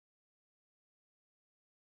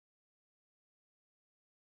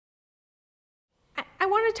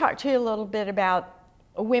want to talk to you a little bit about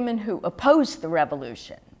women who opposed the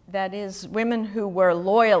revolution, that is, women who were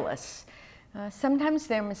loyalists. Sometimes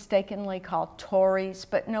they're mistakenly called Tories,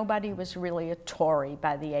 but nobody was really a Tory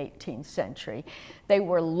by the 18th century. They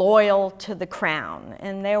were loyal to the crown,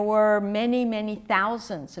 and there were many, many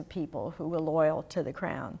thousands of people who were loyal to the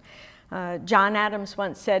crown. John Adams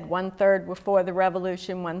once said 1/3 were for the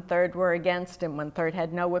revolution, 1/3 were against, and 1/3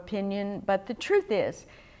 had no opinion. But the truth is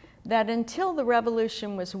that until the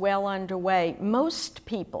revolution was well underway, most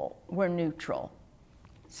people were neutral.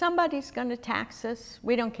 Somebody's going to tax us.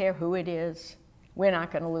 We don't care who it is. We're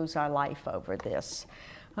not going to lose our life over this.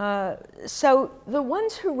 So the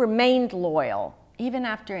ones who remained loyal, even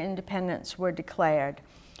after independence was declared,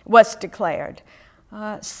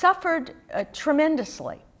 suffered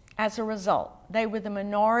tremendously as a result. They were the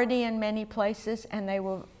minority in many places, and they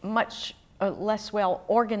were much less well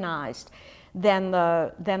organized than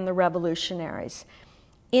the revolutionaries.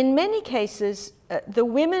 In many cases, the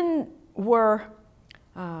women were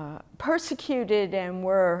persecuted and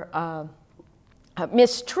were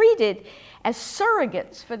mistreated as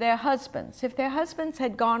surrogates for their husbands. If their husbands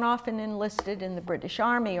had gone off and enlisted in the British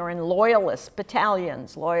Army or in Loyalist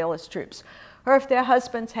battalions, Loyalist troops, or if their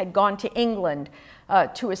husbands had gone to England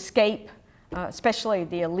to escape, especially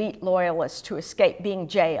the elite Loyalists, to escape being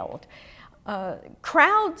jailed,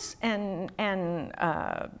 crowds and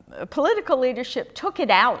political leadership took it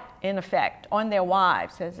out, in effect, on their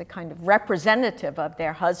wives as a kind of representative of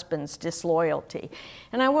their husband's disloyalty.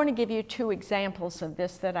 And I want to give you two examples of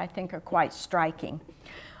this that I think are quite striking.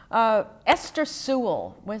 Esther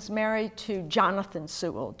Sewall was married to Jonathan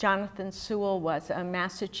Sewall. Jonathan Sewall was a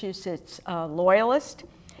Massachusetts Loyalist.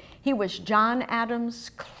 He was John Adams'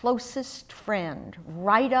 closest friend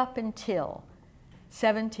right up until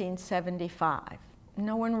 1775.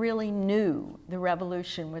 No one really knew the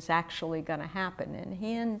revolution was actually going to happen. And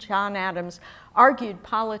he and John Adams argued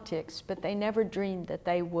politics, but they never dreamed that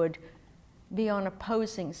they would be on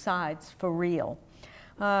opposing sides for real.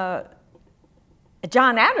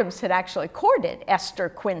 John Adams had actually courted Esther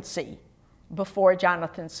Quincy before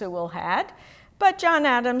Jonathan Sewall had, but John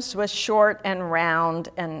Adams was short and round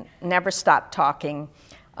and never stopped talking.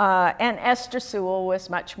 And Esther Sewall was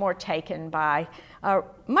much more taken by a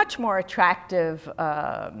much more attractive,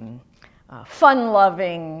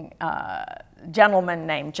 fun-loving gentleman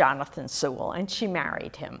named Jonathan Sewall, and she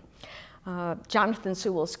married him. Jonathan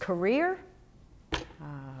Sewall's career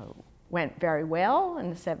went very well in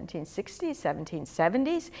the 1760s,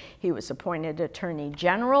 1770s. He was appointed Attorney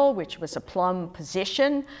General, which was a plum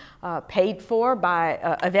position paid for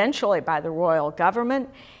eventually by the royal government.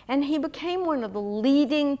 And he became one of the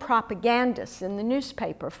leading propagandists in the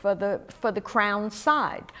newspaper for the crown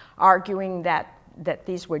side, arguing that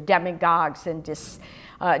these were demagogues and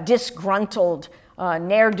disgruntled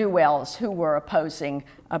ne'er-do-wells who were opposing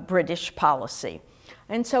British policy.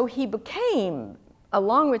 And so he became,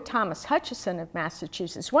 along with Thomas Hutchison of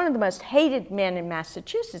Massachusetts, one of the most hated men in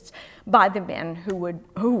Massachusetts by the men who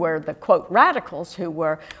were the, quote, radicals who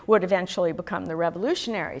would eventually become the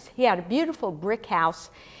revolutionaries. He had a beautiful brick house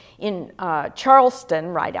in Charleston,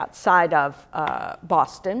 right outside of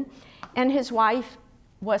Boston, and his wife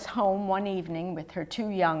was home one evening with her two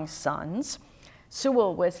young sons.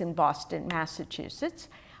 Sewall was in Boston, Massachusetts,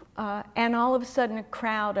 and all of a sudden a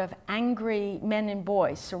crowd of angry men and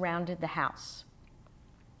boys surrounded the house.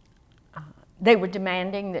 They were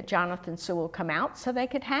demanding that Jonathan Sewall come out so they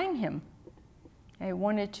could hang him. They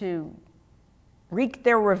wanted to wreak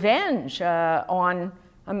their revenge on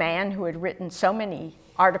a man who had written so many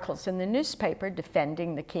articles in the newspaper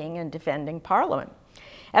defending the king and defending Parliament.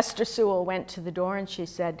 Esther Sewall went to the door and she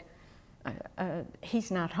said,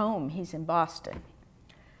 he's not home, he's in Boston.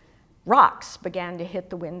 Rocks began to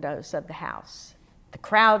hit the windows of the house. The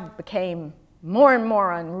crowd became more and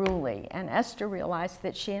more unruly, and Esther realized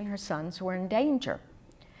that she and her sons were in danger.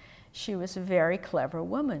 She was a very clever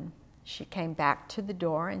woman. She came back to the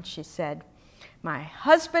door and she said, "My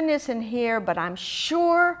husband isn't here, but I'm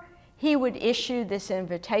sure he would issue this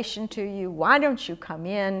invitation to you. Why don't you come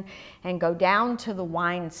in and go down to the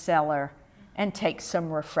wine cellar and take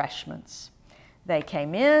some refreshments?" They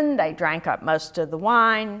came in, they drank up most of the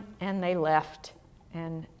wine, and they left,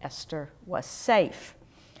 and Esther was safe.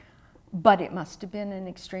 But it must have been an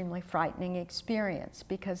extremely frightening experience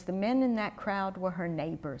because the men in that crowd were her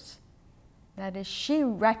neighbors. That is, she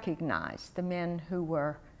recognized the men who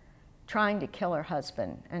were trying to kill her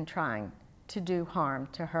husband and trying to do harm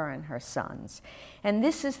to her and her sons. And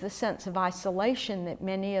this is the sense of isolation that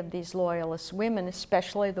many of these Loyalist women,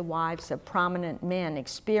 especially the wives of prominent men,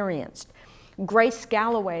 experienced. Grace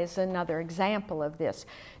Galloway is another example of this.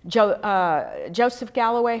 Joseph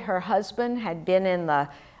Galloway, her husband, had been in the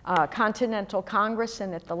Continental Congress,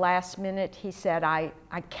 and at the last minute he said, I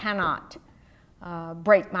cannot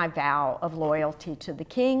break my vow of loyalty to the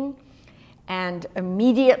king. And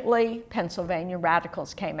immediately Pennsylvania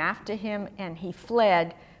radicals came after him, and he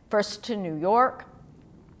fled first to New York,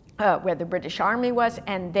 where the British Army was,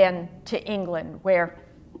 and then to England, where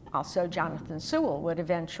also Jonathan Sewall would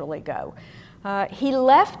eventually go. He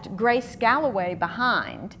left Grace Galloway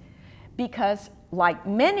behind because, like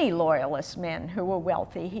many Loyalist men who were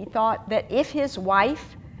wealthy, he thought that if his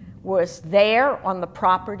wife was there on the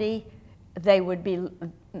property, they would be,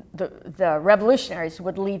 the revolutionaries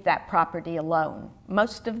would leave that property alone.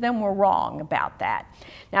 Most of them were wrong about that.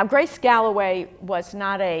 Now, Grace Galloway was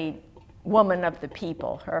not a woman of the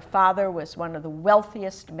people. Her father was one of the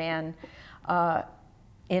wealthiest men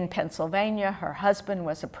in Pennsylvania. Her husband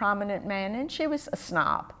was a prominent man, and she was a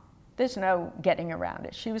snob. There's no getting around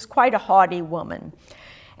it. She was quite a haughty woman.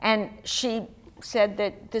 And she said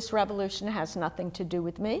that this revolution has nothing to do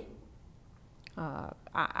with me.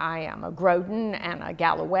 I am a Grodin and a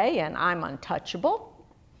Galloway, and I'm untouchable.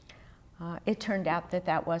 It turned out that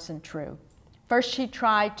that wasn't true. First, she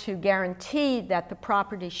tried to guarantee that the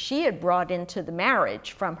property she had brought into the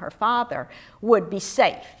marriage from her father would be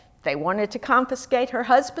safe. If they wanted to confiscate her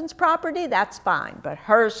husband's property, that's fine, but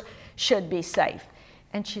hers should be safe.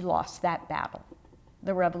 And she lost that battle.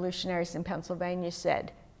 The revolutionaries in Pennsylvania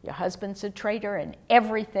said, your husband's a traitor, and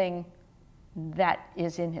everything that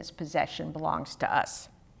is in his possession belongs to us.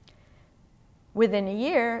 Within a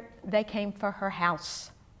year, they came for her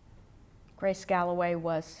house. Grace Galloway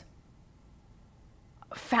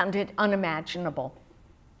found it unimaginable.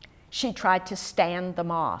 She tried to stand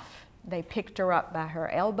them off. They picked her up by her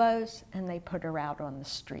elbows and they put her out on the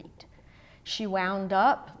street. She wound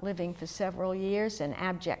up living for several years in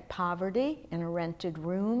abject poverty in a rented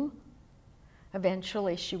room.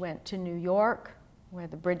 Eventually, she went to New York, where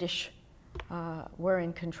the British were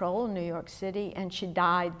in control, New York City, and she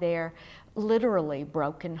died there literally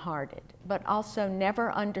brokenhearted, but also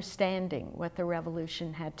never understanding what the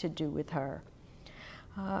revolution had to do with her.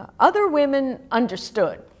 Other women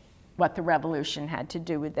understood what the revolution had to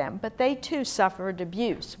do with them, but they too suffered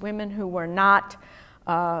abuse. Women who were not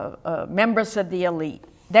members of the elite.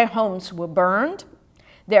 Their homes were burned.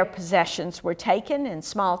 Their possessions were taken in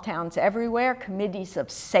small towns everywhere. Committees of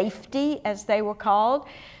safety, as they were called,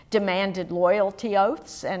 demanded loyalty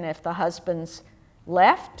oaths, and if the husbands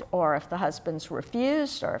left, or if the husbands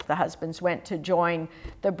refused, or if the husbands went to join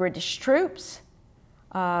the British troops,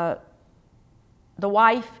 the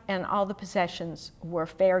wife and all the possessions were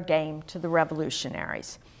fair game to the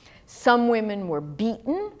revolutionaries. Some women were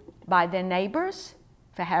beaten by their neighbors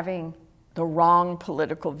for having the wrong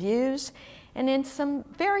political views, and in some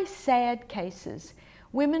very sad cases,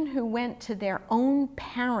 women who went to their own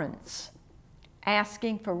parents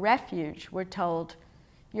asking for refuge were told,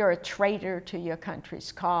 you're a traitor to your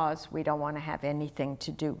country's cause, we don't want to have anything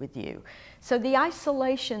to do with you. So the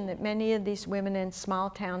isolation that many of these women in small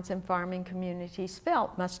towns and farming communities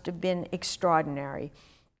felt must have been extraordinary.